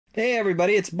Hey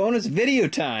everybody, it's bonus video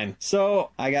time!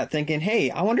 So, I got thinking,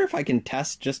 hey, I wonder if I can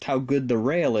test just how good the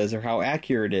rail is, or how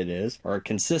accurate it is, or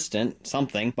consistent,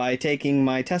 something, by taking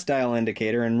my test dial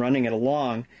indicator and running it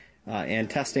along and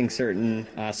testing certain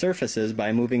surfaces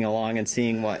by moving along and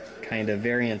seeing what kind of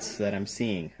variance that I'm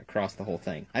seeing across the whole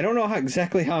thing. I don't know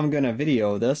exactly how I'm going to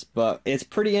video this, but it's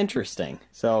pretty interesting.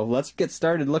 So let's get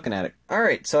started looking at it.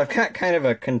 Alright, so I've got kind of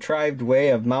a contrived way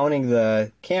of mounting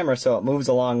the camera so it moves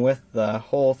along with the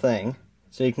whole thing.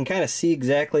 So you can kind of see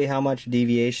exactly how much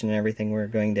deviation and everything we're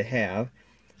going to have.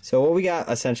 So what we got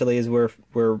essentially is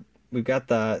we've got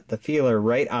the feeler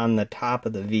right on the top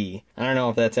of the V. I don't know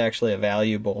if that's actually a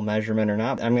valuable measurement or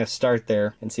not. I'm going to start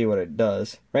there and see what it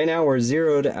does. Right now we're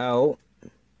zeroed out.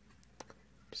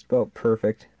 Just about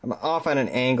perfect. I'm off on an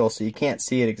angle so you can't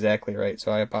see it exactly right,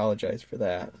 so I apologize for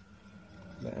that.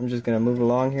 But I'm just going to move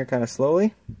along here kind of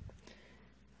slowly.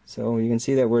 So you can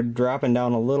see that we're dropping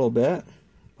down a little bit.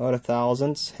 About a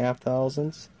thousandths, half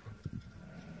thousandths.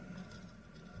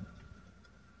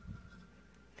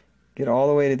 Get all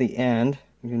the way to the end.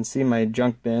 You can see my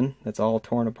junk bin that's all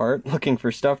torn apart, looking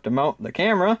for stuff to mount the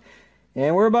camera,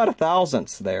 and we're about a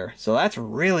thousandths there, so that's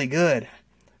really good.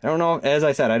 I don't know, as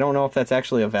I said, I don't know if that's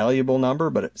actually a valuable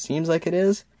number, but it seems like it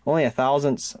is. Only a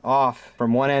thousandths off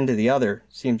from one end to the other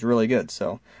seems really good,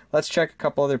 so let's check a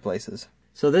couple other places.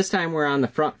 So this time we're on the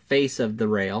front face of the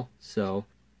rail, so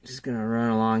just gonna run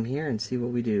along here and see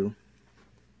what we do.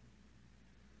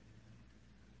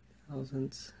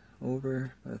 Thousandths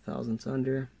over, about a thousandths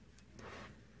under.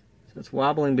 So it's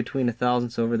wobbling between a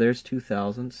thousandths over. There's 2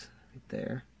 thousandths right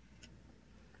there.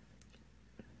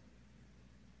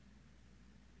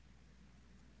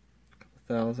 A couple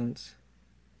thousandths.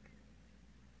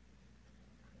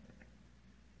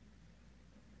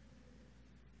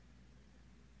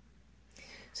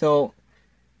 So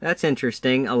that's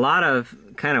interesting. A lot of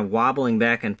kind of wobbling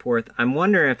back and forth. I'm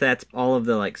wondering if that's all of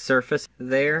the surface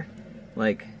there.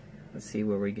 Let's see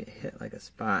where we get hit like a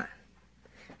spot.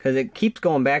 Because it keeps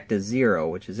going back to 0,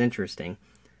 which is interesting.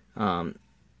 I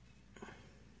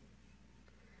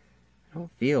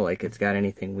don't feel like it's got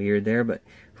anything weird there, but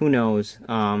who knows.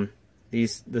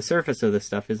 The surface of this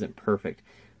stuff isn't perfect.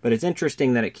 But it's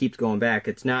interesting that it keeps going back.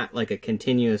 It's not like a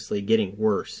continuously getting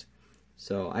worse.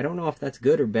 So I don't know if that's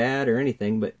good or bad or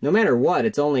anything, but no matter what,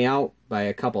 it's only out by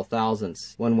a couple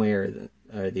thousandths one way or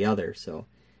the other. So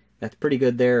that's pretty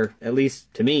good there. At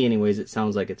least to me anyways, it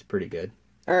sounds like it's pretty good.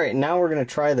 Alright, now we're going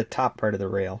to try the top part of the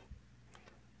rail.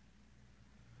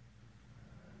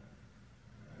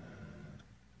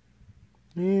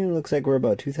 Looks like we're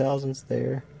about 2 thousandths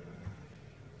there.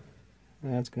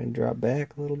 That's going to drop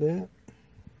back a little bit.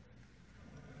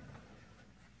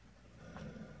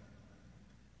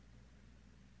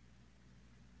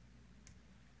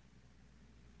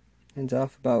 Ends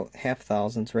off about half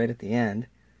thousandths right at the end.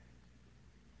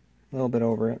 A little bit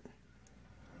over it.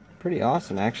 Pretty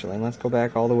awesome, actually. And let's go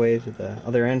back all the way to the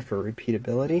other end for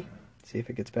repeatability. See if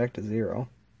it gets back to 0.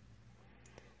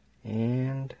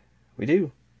 And we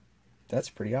do. That's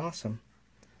pretty awesome.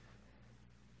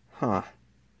 Huh.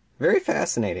 Very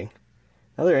fascinating.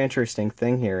 Another interesting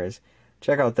thing here is,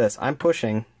 check out this. I'm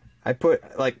pushing. I put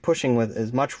pushing with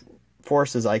as much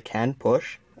force as I can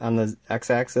push on the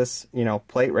x-axis,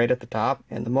 plate right at the top.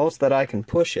 And the most that I can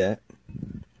push it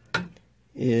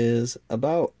is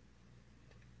about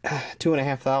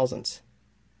 2.5 thousandths.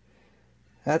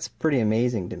 That's pretty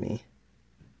amazing to me.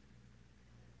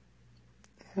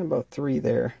 And about 3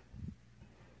 there.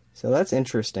 So that's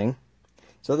interesting.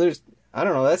 So there's, I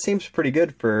don't know, that seems pretty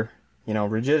good for,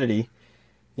 rigidity.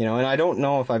 And I don't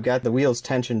know if I've got the wheels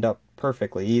tensioned up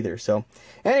perfectly either. So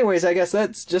anyways, I guess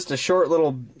that's just a short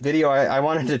little video. I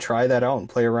wanted to try that out and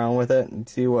play around with it and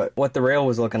see what the rail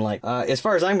was looking like. As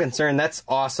far as I'm concerned, that's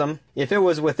awesome. If it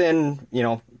was within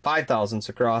 5 thousandths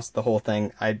across the whole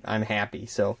thing, I'm happy.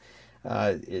 So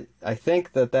I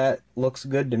think that looks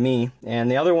good to me,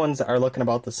 and the other ones are looking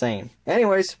about the same.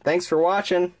 Anyways, thanks for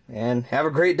watching and have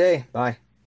a great day. Bye.